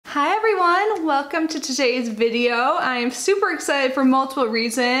Hi everyone, welcome to today's video. I am super excited for multiple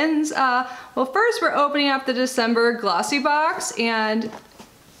reasons. Well, first we're opening up the December Glossybox and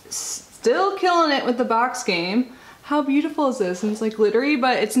still killing it with the box game. How beautiful is this? And it's like glittery,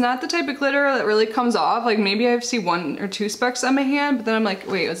 but it's not the type of glitter that really comes off. Like maybe I see one or two specks on my hand, but then I'm like,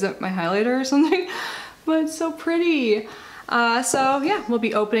 wait, is that my highlighter or something? But it's so pretty. So yeah, we'll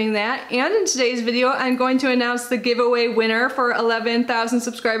be opening that. And in today's video, I'm going to announce the giveaway winner for 11,000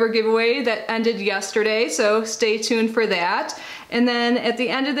 subscriber giveaway that ended yesterday. So stay tuned for that. And then at the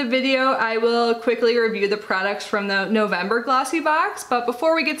end of the video, I will quickly review the products from the November Glossybox. But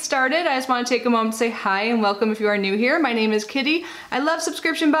before we get started, I just want to take a moment to say hi and welcome if you are new here. My name is Kitty. I love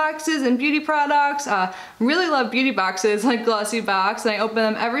subscription boxes and beauty products. Really love beauty boxes like Glossybox, and I open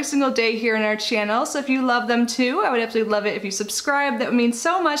them every single day here in our channel. So if you love them too, I would absolutely love it if you subscribe. That would mean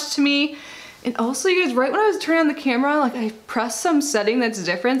so much to me. And also, you guys, right when I was turning on the camera, like I pressed some setting that's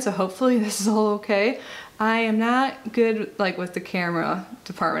different, so hopefully this is all okay. I am not good like with the camera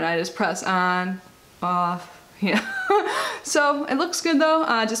department. I just press on, off, yeah. So it looks good though.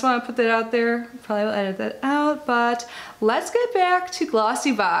 I just want to put that out there. Probably will edit that out, but let's get back to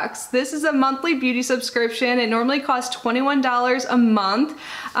Glossybox. This is a monthly beauty subscription. It normally costs $21 a month.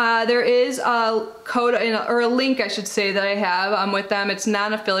 There is a code or a link, I should say, that I have with them. It's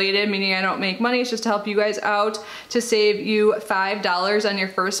non-affiliated, meaning I don't make money. It's just to help you guys out to save you $5 on your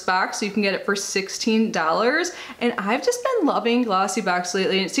first box, so you can get it for $16. And I've just been loving Glossybox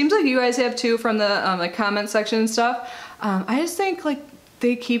lately. And it seems like you guys have too, from the like comment section and stuff. I just think like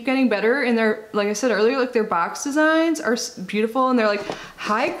they keep getting better, and they're, like I said earlier, like their box designs are beautiful, and they're like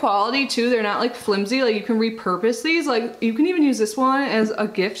high quality too. They're not like flimsy. Like you can repurpose these. Like you can even use this one as a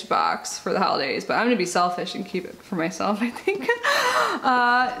gift box for the holidays, but I'm gonna be selfish and keep it for myself, I think.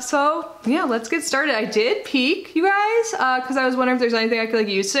 So yeah, let's get started. I did peek, you guys, because I was wondering if there's anything I could like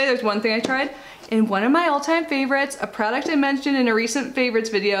use today. There's one thing I tried. And one of my all-time favorites, a product I mentioned in a recent favorites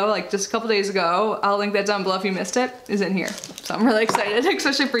video, like just a couple days ago, I'll link that down below if you missed it, is in here. So I'm really excited,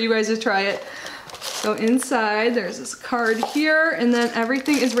 especially for you guys to try it. So inside, there's this card here, and then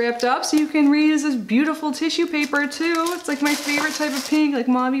everything is wrapped up, so you can reuse this beautiful tissue paper too. It's like my favorite type of pink, like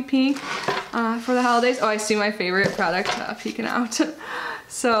mauve pink, for the holidays. Oh, I see my favorite product peeking out.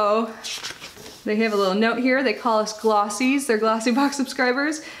 So they have a little note here. They call us Glossies. They're Glossybox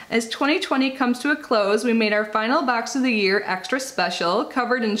subscribers. As 2020 comes to a close, we made our final box of the year extra special,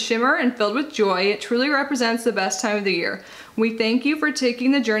 covered in shimmer and filled with joy. It truly represents the best time of the year. We thank you for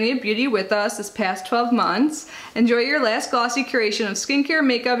taking the journey of beauty with us this past 12 months. Enjoy your last glossy curation of skincare,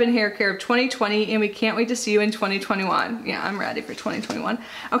 makeup, and hair care of 2020, and we can't wait to see you in 2021. Yeah, I'm ready for 2021.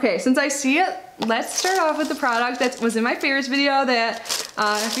 Okay, since I see it, let's start off with the product that was in my favorites video that,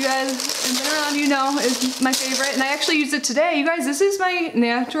 if you guys have been around, you know is my favorite, and I actually used it today. You guys, this is my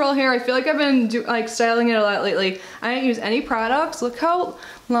natural hair. I feel like I've been like styling it a lot lately. I didn't use any products. Look how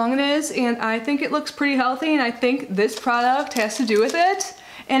long it is, and I think it looks pretty healthy, and I think this product has to do with it.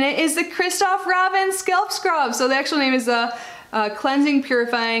 And it is the Christoph Robin Scalp Scrub. So the actual name is the Cleansing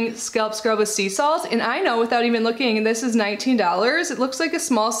Purifying Scalp Scrub with Sea Salt. And I know without even looking, this is $19. It looks like a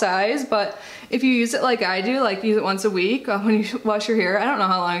small size, but if you use it like I do, like use it once a week when you wash your hair. I don't know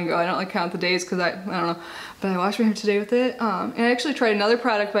how long ago. I don't like count the days because I don't know. But I washed my hair today with it. And I actually tried another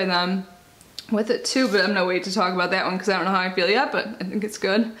product by them with it too, but I'm gonna wait to talk about that one because I don't know how I feel yet, but I think it's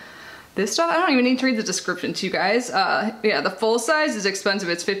good. This stuff, I don't even need to read the description to you guys. Yeah, the full size is expensive.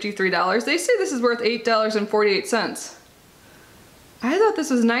 It's $53. They say this is worth $8.48. I thought this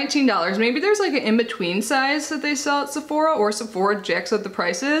was $19. Maybe there's like an in-between size that they sell at Sephora, or Sephora jacks up the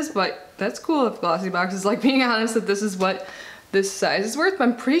prices, but that's cool if Glossybox is like being honest that this is what this size is worth. But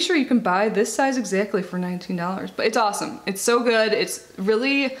I'm pretty sure you can buy this size exactly for $19. But it's awesome. It's so good. It's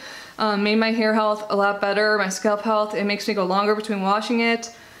really made my hair health a lot better, my scalp health. It makes me go longer between washing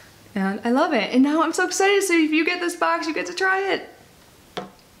it. And I love it. And now I'm so excited. So if you get this box, you get to try it.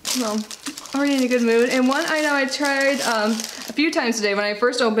 Well, already in a good mood. And one item I tried a few times today. When I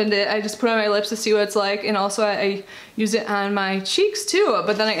first opened it, I just put it on my lips to see what it's like. And also I use it on my cheeks too.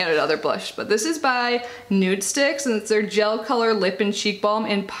 But then I added other blush. But this is by Nude Sticks, and it's their gel color lip and cheek balm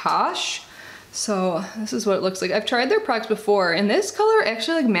in Posh. So this is what it looks like. I've tried their products before, and this color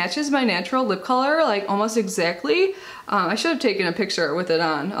actually like matches my natural lip color like almost exactly. I should have taken a picture with it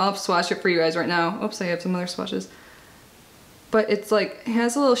on. I'll swatch it for you guys right now. Oops, I have some other swatches. But it's like, it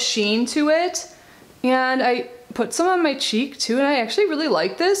has a little sheen to it, and I put some on my cheek too, and I actually really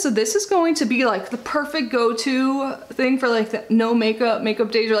like this. So this is going to be like the perfect go-to thing for like the no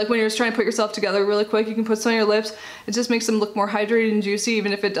makeup days, or like when you're just trying to put yourself together really quick. You can put some on your lips. It just makes them look more hydrated and juicy,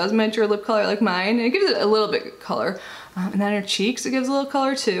 even if it does match your lip color like mine. And it gives it a little bit of color. And then her cheeks, it gives a little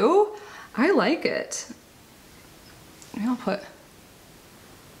color too. I like it. Maybe I'll put...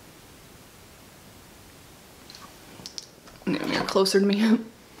 You're closer to me.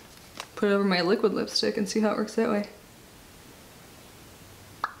 Put it over my liquid lipstick and see how it works that way.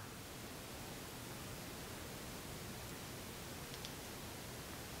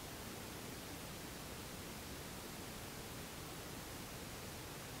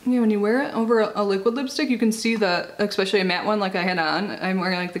 Yeah, when you wear it over a liquid lipstick, you can see the, especially a matte one like I had on. I'm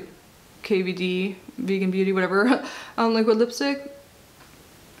wearing like the KVD, Vegan Beauty, whatever, liquid lipstick.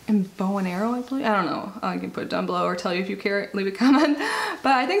 And bow and arrow, I believe. I don't know. I can put it down below or tell you if you care, leave a comment.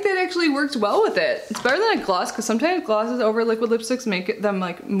 But I think that actually works well with it. It's better than a gloss because sometimes glosses over liquid lipsticks make them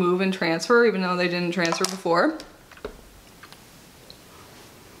like move and transfer even though they didn't transfer before.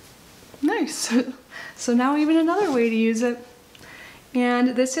 Nice. So now even another way to use it.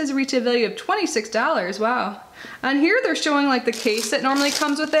 And this has a retail value of $26. Wow. On here they're showing like the case that normally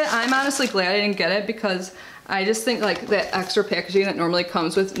comes with it. I'm honestly glad I didn't get it because I just think like that extra packaging that normally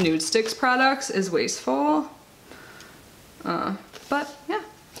comes with Nude Sticks products is wasteful. But yeah,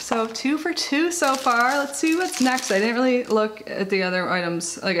 so 2 for 2 so far. Let's see what's next. I didn't really look at the other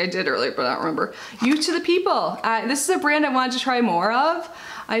items like I did earlier, but I don't remember. Youth to the People. This is a brand I wanted to try more of.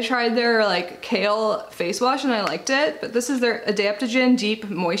 I tried their like kale face wash and I liked it, but this is their Adaptogen Deep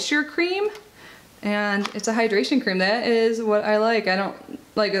Moisture Cream. And it's a hydration cream. That is what I like. I don't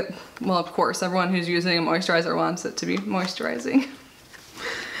like it. Well, of course, everyone who's using a moisturizer wants it to be moisturizing.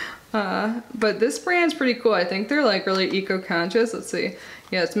 But this brand's pretty cool. I think they're like really eco-conscious. Let's see.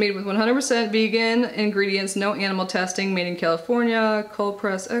 Yeah, it's made with 100% vegan ingredients, no animal testing, made in California, cold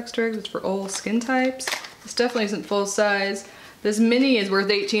press extract. It's for all skin types. This definitely isn't full size. This mini is worth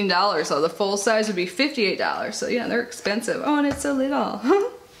 $18, so the full size would be $58. So yeah, they're expensive. Oh, and it's so little.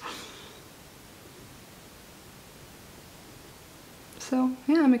 So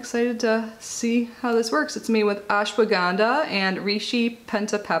yeah, I'm excited to see how this works. It's made with ashwagandha and reishi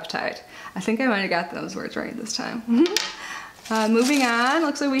pentapeptide. I think I might have got those words right this time. Moving on,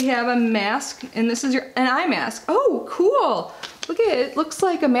 looks like we have a mask, and this is an eye mask. Oh, cool! Look at it, it looks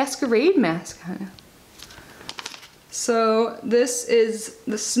like a masquerade mask kind of. So this is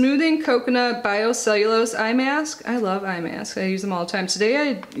the Smoothing Coconut Biocellulose Eye Mask. I love eye masks. I use them all the time. Today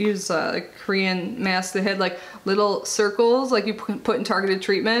I use a Korean mask that had like little circles like you put in targeted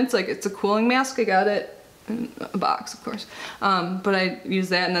treatments. Like it's a cooling mask. I got it in a box, of course. But I use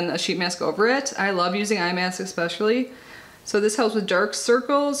that and then a sheet mask over it. I love using eye masks especially. So this helps with dark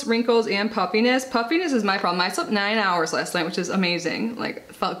circles, wrinkles, and puffiness. Puffiness is my problem. I slept 9 hours last night, which is amazing.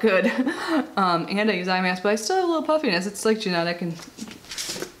 Like, felt good. And I use eye mask, but I still have a little puffiness. It's like genetic and,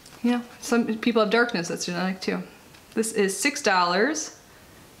 you know, some people have darkness that's genetic too. This is $6.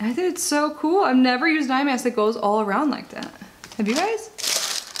 And I think it's so cool. I've never used an eye mask that goes all around like that. Have you guys?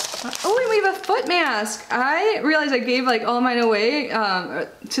 Oh, and we have a foot mask. I realized I gave like all mine away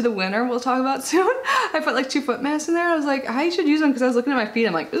to the winner we'll talk about soon. I put like 2 foot masks in there. I was like, I should use them because I was looking at my feet.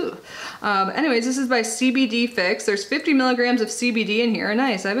 I'm like, ooh. Anyways, this is by CBD Fix. There's 50 milligrams of CBD in here.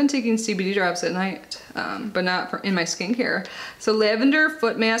 Nice. I've been taking CBD drops at night, but not in my skincare. So lavender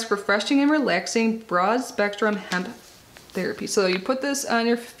foot mask, refreshing and relaxing, broad spectrum hemp therapy. So you put this on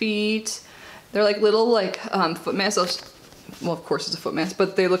your feet. They're like little like foot masks. Well, of course it's a foot mask,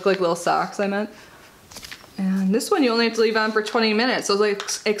 but they look like little socks, I meant. And this one you only have to leave on for 20 minutes. Those like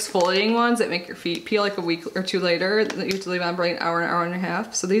exfoliating ones that make your feet peel like a week or 2 later, that you have to leave on for like an hour and a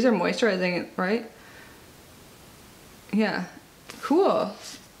half. So these are moisturizing, right? Yeah, cool.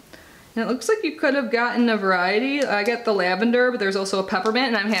 And it looks like you could have gotten a variety. I got the lavender, but there's also a peppermint,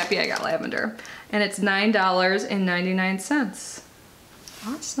 and I'm happy I got lavender. And it's $9.99.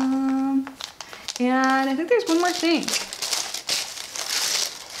 Awesome. And I think there's one more thing.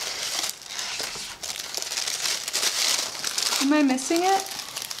 Am I missing it?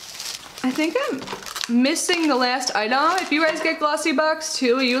 I think I'm missing the last item. If you guys get Glossybox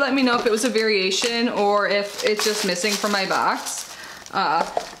too, you let me know if it was a variation or if it's just missing from my box.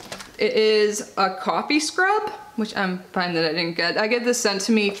 It is a coffee scrub, which I'm fine that I didn't get. I get this sent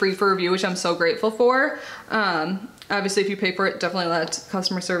to me free for review, which I'm so grateful for. Obviously, if you pay for it, definitely let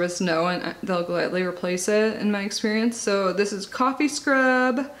customer service know and they'll gladly replace it in my experience. So this is Coffee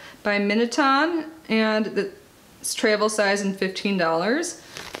Scrub by Minoton, and it's travel size and $15.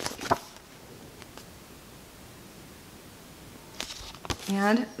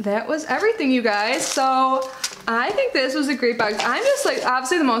 And that was everything, you guys. So I think this was a great box. I'm just like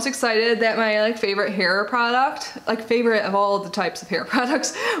obviously the most excited that my like favorite hair product, like favorite of all the types of hair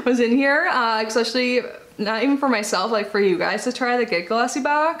products, was in here, especially not even for myself, like for you guys to try the Get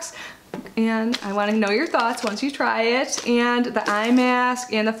Glossybox. and I want to know your thoughts once you try it. And the eye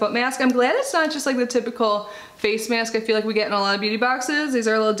mask and the foot mask. I'm glad it's not just like the typical face mask I feel like we get in a lot of beauty boxes. These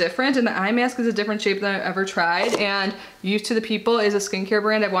are a little different, and the eye mask is a different shape than I've ever tried. And Used to the People is a skincare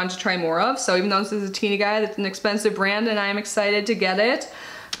brand I've wanted to try more of. So even though this is a teeny guy, it's an expensive brand, and I'm excited to get it.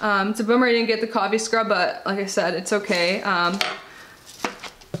 It's a bummer I didn't get the coffee scrub, but like I said, it's okay.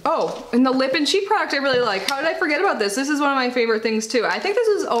 Oh, and the lip and cheek product I really like. How did I forget about this? This is one of my favorite things too. I think this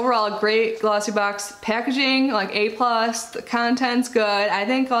is overall a great Glossybox packaging, like A+, the content's good. I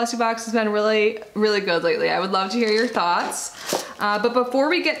think Glossybox has been really, really good lately. I would love to hear your thoughts. But before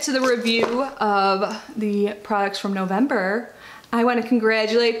we get to the review of the products from November, I want to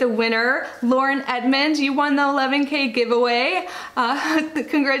congratulate the winner, Lauren Edmond. You won the 11K giveaway.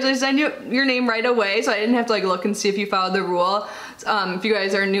 Congratulations, I knew your name right away, so I didn't have to like look and see if you followed the rule. If you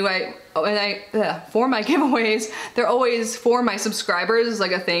guys are new, for my giveaways, they're always for my subscribers,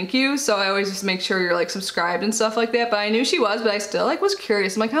 like a thank you. So I always just make sure you're like subscribed and stuff like that. But I knew she was, but I still like was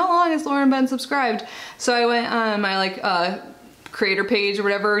curious. I'm like, how long has Lauren been subscribed? So I went on my like creator page or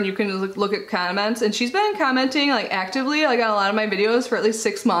whatever, and you can look at comments, and she's been commenting like actively like on a lot of my videos for at least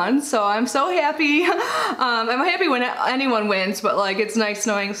 6 months. So I'm so happy. I'm happy when anyone wins, but like it's nice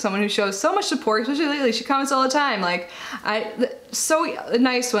knowing someone who shows so much support, especially lately. She comments all the time. Like so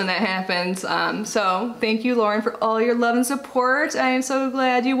nice when that happens. So thank you, Lauren, for all your love and support. I am so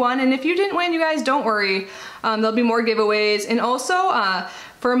glad you won, and if you didn't win, you guys don't worry. There'll be more giveaways, and also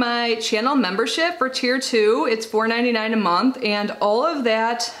for my channel membership for tier 2, it's $4.99 a month, and all of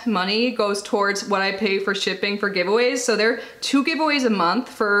that money goes towards what I pay for shipping for giveaways. So there are 2 giveaways a month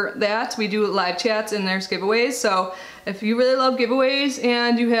for that. We do live chats and there's giveaways. So if you really love giveaways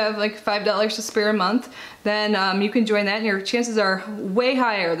and you have like $5 to spare a month, then you can join that, and your chances are way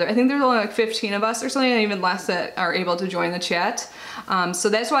higher. I think there's only like 15 of us or something, and even less that are able to join the chat. So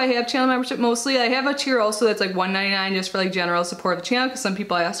that's why I have channel membership mostly. I have a tier also that's like $1.99 just for like general support of the channel, because some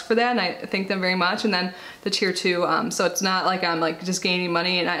people ask for that, and I thank them very much. And then the tier 2, so it's not like I'm like just gaining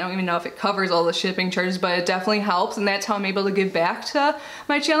money, and I don't even know if it covers all the shipping charges, but it definitely helps, and that's how I'm able to give back to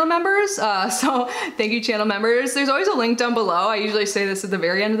my channel members. So thank you, channel members. There's always a link down below. I usually say this at the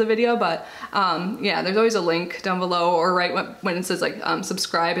very end of the video, but yeah, there's always a link down below, or right when it says like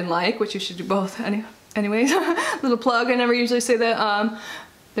subscribe and like, which you should do both anyways. Little plug, I never usually say that.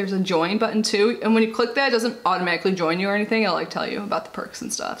 There's a join button too, and when you click that, it doesn't automatically join you or anything. It'll like tell you about the perks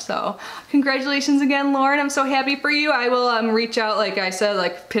and stuff. So congratulations again, Lauren. I'm so happy for you. I will reach out, like I said,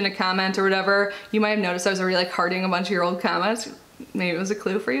 like pin a comment or whatever. You might have noticed I was already like hearting a bunch of your old comments. Maybe it was a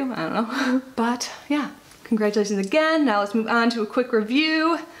clue for you, I don't know. But yeah, congratulations again. Now let's move on to a quick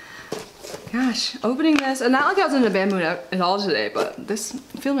review. Gosh, opening this, and not like I was in a bad mood at all today, but this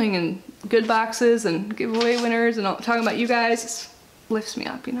filming in good boxes and giveaway winners and talking about you guys lifts me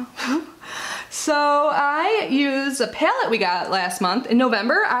up, you know. So I used a palette we got last month in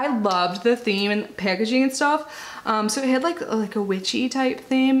November. I loved the theme and packaging and stuff. So it had like a witchy type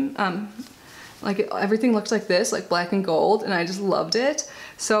theme. Like everything looks like this, like black and gold, and I just loved it.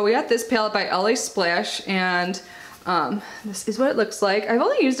 So we got this palette by LA Splash, and this is what it looks like. I've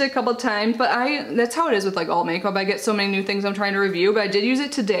only used it a couple times, but that's how it is with like all makeup. I get so many new things I'm trying to review, but I did use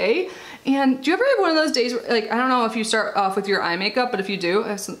it today. And do you ever have one of those days where, like, I don't know if you start off with your eye makeup, but if you do, I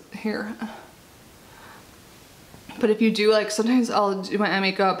have some here. But if you do, like, sometimes I'll do my eye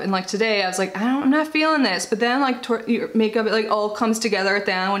makeup, and like today I was like, I'm not feeling this. But then like your makeup, it like all comes together at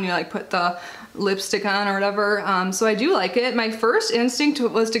the end when you like put the lipstick on or whatever. So I do like it. My first instinct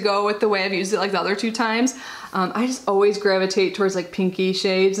was to go with the way I've used it like the other 2 times. I just always gravitate towards like pinky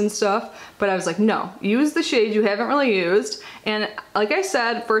shades and stuff, but I was like, no, use the shade you haven't really used. And like I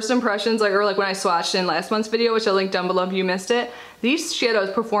said, first impressions, like, or like when I swatched in last month's video, which I'll link down below if you missed it, these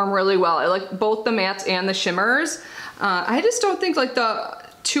shadows perform really well. I like both the mattes and the shimmers. I just don't think like the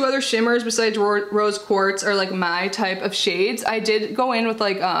 2 other shimmers besides Rose Quartz are like my type of shades. I did go in with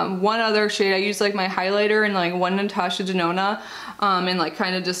like 1 other shade. I used like my highlighter and like 1 Natasha Denona, and like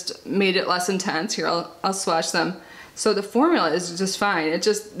kind of just made it less intense. Here, I'll swatch them. So the formula is just fine. It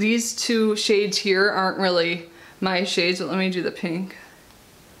just, these 2 shades here aren't really my shades, but let me do the pink.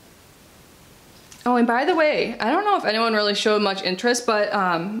 Oh, and by the way, I don't know if anyone really showed much interest, but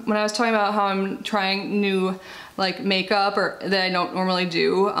when I was talking about how I'm trying new like makeup or that I don't normally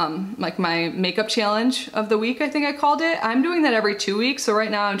do, like my makeup challenge of the week, I think I called it. I'm doing that every 2 weeks. So right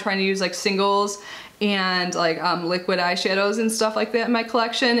now I'm trying to use like singles and like liquid eyeshadows and stuff like that in my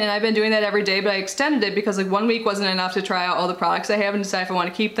collection, and I've been doing that every day, but I extended it because like 1 week wasn't enough to try out all the products I have and decide if I want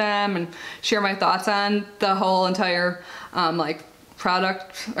to keep them and share my thoughts on the whole entire like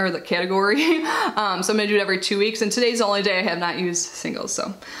product or the category. So I'm gonna do it every 2 weeks, and today's the only day I have not used singles,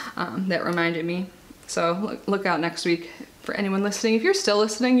 so that reminded me. So look out next week for anyone listening. If you're still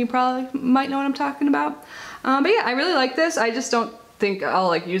listening, you probably might know what I'm talking about. But yeah, I really like this. I just don't think I'll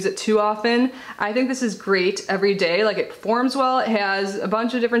like use it too often. I think this is great every day. Like, it performs well. It has a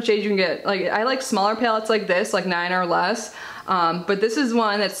bunch of different shades you can get. Like, I like smaller palettes like this, like 9 or less. But this is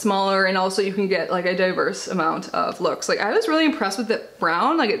one that's smaller, and also you can get like a diverse amount of looks. Like, I was really impressed with the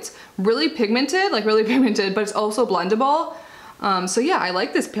brown. Like, it's really pigmented, but it's also blendable. So yeah, I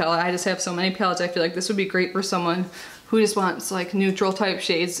like this palette. I just have so many palettes. I feel like this would be great for someone who just wants like neutral type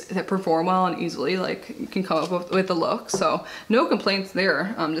shades that perform well and easily like can come up with a look. So no complaints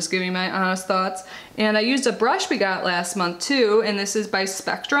there. Just giving you my honest thoughts. And I used a brush we got last month too, and this is by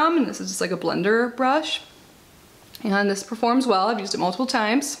Spectrum, and this is just like a blender brush. And this performs well. I've used it multiple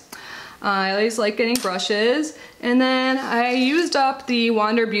times. I always like getting brushes. And then I used up the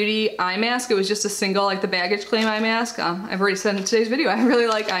Wander Beauty eye mask. It was just a single, like the baggage claim eye mask. I've already said in today's video, I really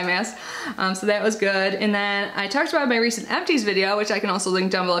like eye masks. So that was good. And then I talked about my recent empties video, which I can also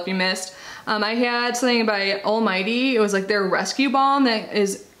link down below if you missed. I had something by Almighty. It was like their rescue balm that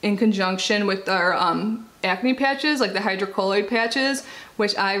is in conjunction with our acne patches, like the hydrocolloid patches,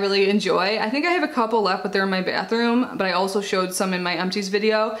 which I really enjoy. I think I have a couple left, but they're in my bathroom, but I also showed some in my empties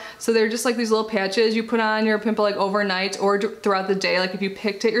video. So they're just like these little patches you put on your pimple like overnight or throughout the day. Like if you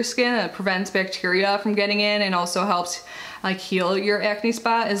picked at your skin, it prevents bacteria from getting in and also helps like heal your acne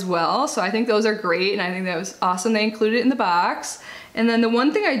spot as well. So I think those are great, and I think that was awesome they included it in the box. And then the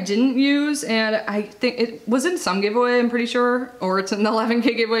one thing I didn't use, and I think it was in some giveaway, I'm pretty sure, or it's in the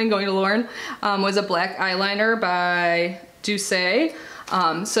 11K giveaway and going to Lauren, was a black eyeliner by Douce.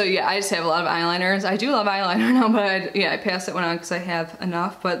 So yeah, I just have a lot of eyeliners. I do love eyeliner now, but yeah, I passed that one on because I have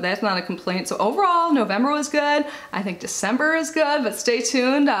enough, but that's not a complaint. So overall, November was good. I think December is good, but stay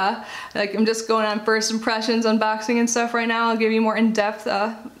tuned. Like, I'm just going on first impressions, unboxing and stuff right now. I'll give you more in-depth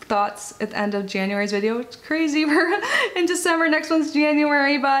thoughts at the end of January's video. It's crazy, we're in December, next one's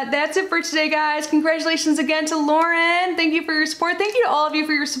January, but that's it for today, guys. Congratulations again to Lauren. Thank you for your support. Thank you to all of you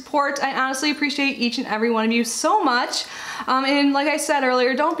for your support. I honestly appreciate each and every one of you so much. And like I said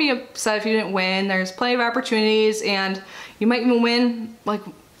earlier, don't be upset if you didn't win. There's plenty of opportunities, and you might even win like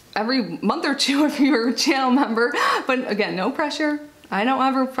every month or two if you're a channel member. But again, no pressure. I don't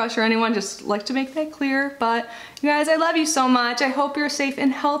ever pressure anyone, just like to make that clear. But you guys, I love you so much. I hope you're safe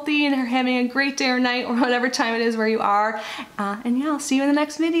and healthy and are having a great day or night or whatever time it is where you are. And yeah, I'll see you in the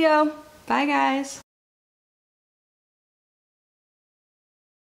next video. Bye, guys.